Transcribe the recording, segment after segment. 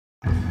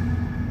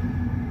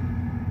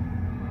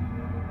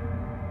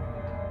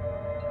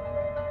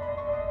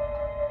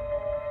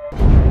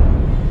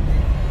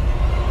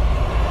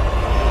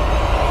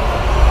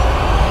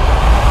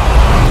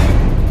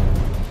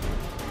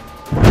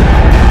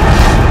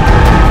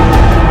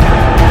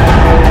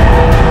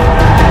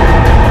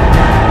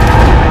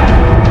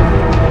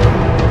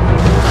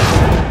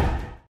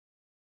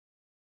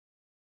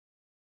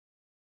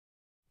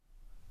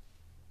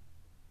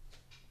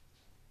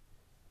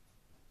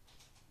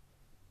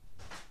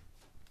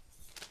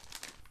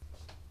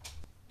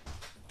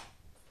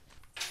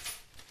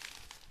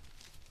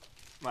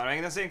Már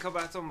megint az én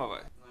kabátomba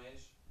vagy? Na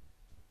és?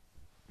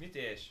 Mit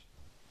és?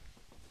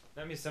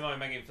 Nem hiszem, hogy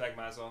megint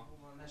flagmázol.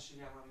 Ne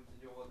sírjál már, mint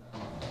egy óvodás.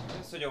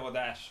 Ez hogy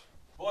óvodás?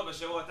 Boltba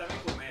se voltál,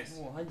 mikor mész?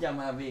 Ó, hagyjál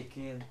már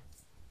békén.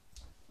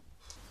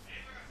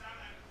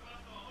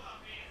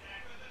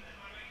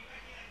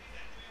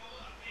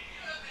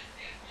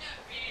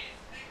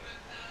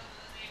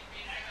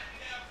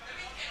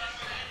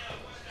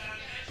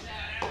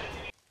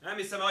 Nem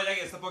hiszem, hogy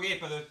egész nap a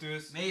gép előtt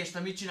ülsz. Mi és te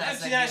mit csinálsz?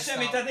 Nem csinálsz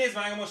semmit, tehát nézd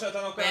meg a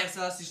mosatanokat.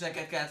 Persze, azt is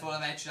neked kellett volna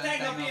megcsinálni.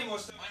 Tegnap én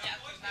mostam. Anyád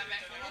tudnám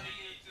megfelelni.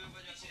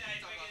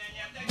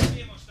 Tegnap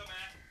én mostam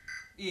el.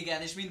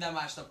 Igen, és minden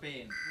másnap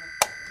én.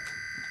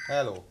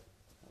 Hello!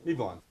 Mi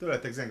van?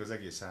 Tőletek zeng az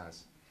egész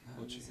ház.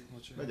 Bocsi.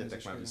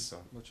 Vegyetek már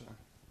vissza. Bocsánat.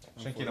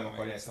 Senki nem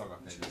akarja ezt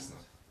hallgatni egésznek.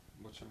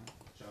 Bocsánat.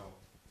 Ciao.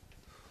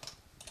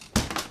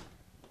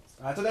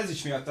 Látod, ez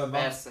is miattad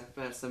van.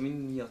 Persze,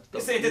 mind miattam.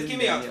 És szerinted ki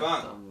miatt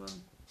van?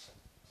 Van.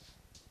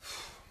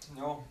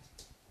 Jó.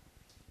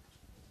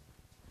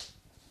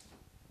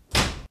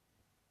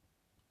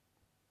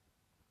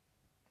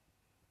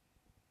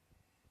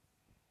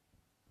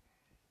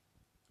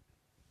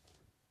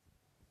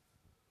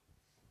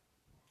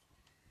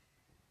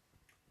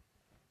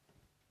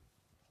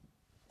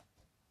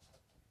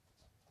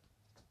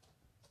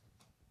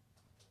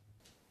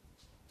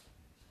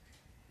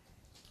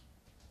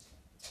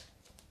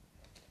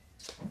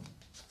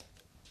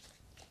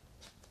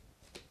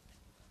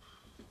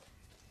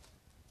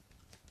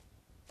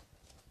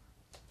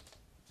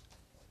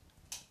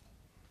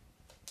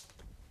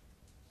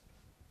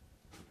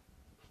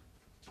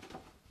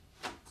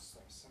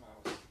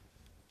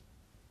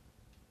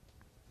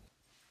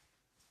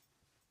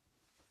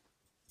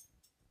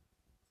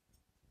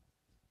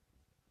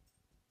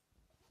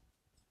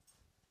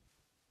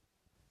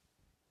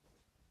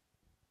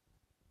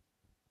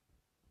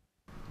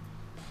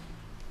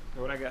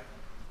 Jó reggelt!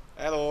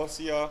 Hello,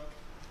 szia!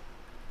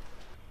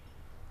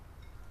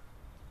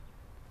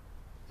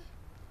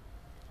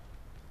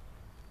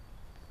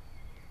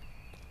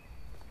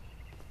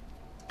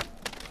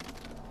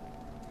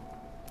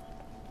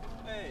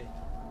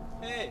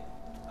 Hé!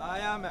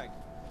 Álljál meg!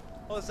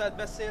 Hozzád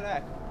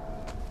beszélek!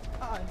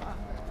 Állj már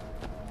meg!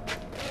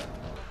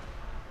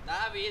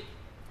 Dávid!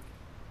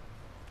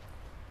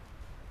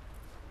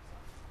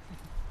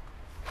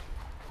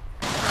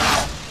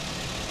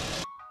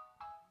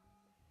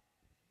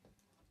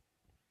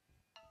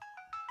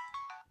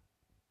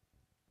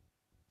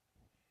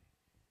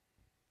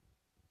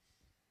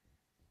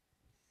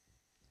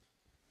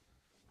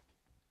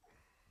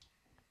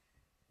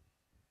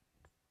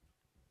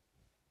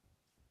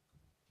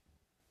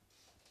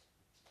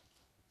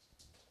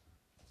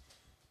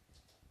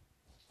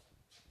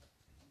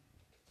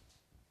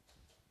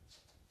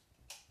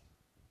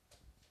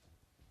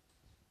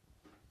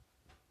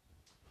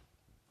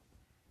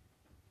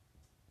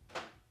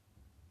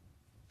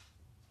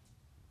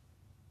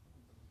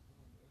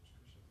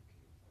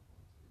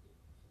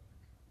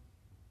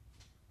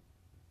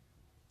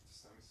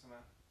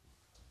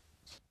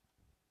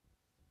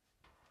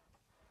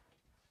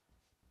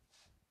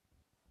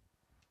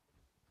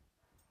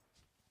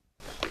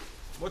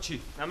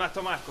 Bocsi, nem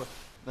láttam Márkot?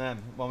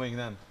 Nem, ma még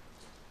nem.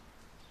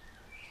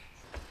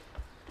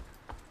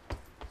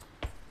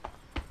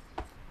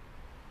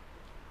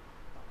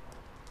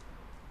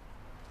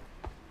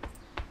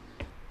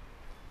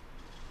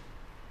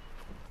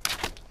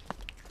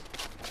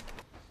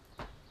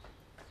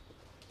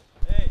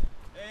 Hé,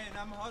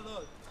 nem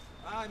hallod?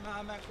 Állj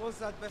már meg,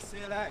 hozzád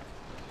beszélek!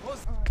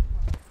 Hozzád!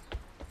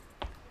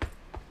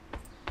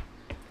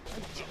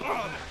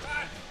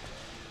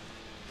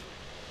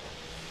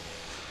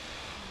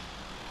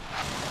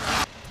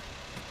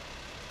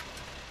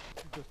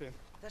 Történt.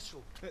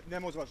 Tesó!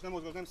 Nem mozgass,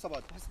 nem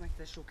szabad. Bazd meg,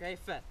 tesó, kelj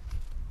fel!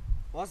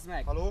 Bazd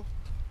meg! Haló?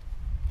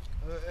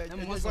 Nem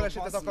Egy mozog,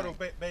 balesetet bazd akarok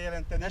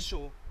bejelenteni.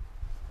 Tesó!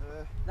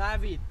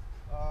 Dávid!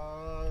 Én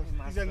A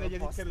már 14.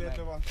 bassz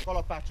kerületben meg. van,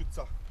 Kalapács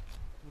utca.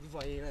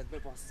 Kurva életbe,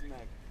 bazd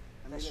meg!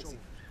 Nem Tesó!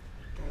 lélegzik?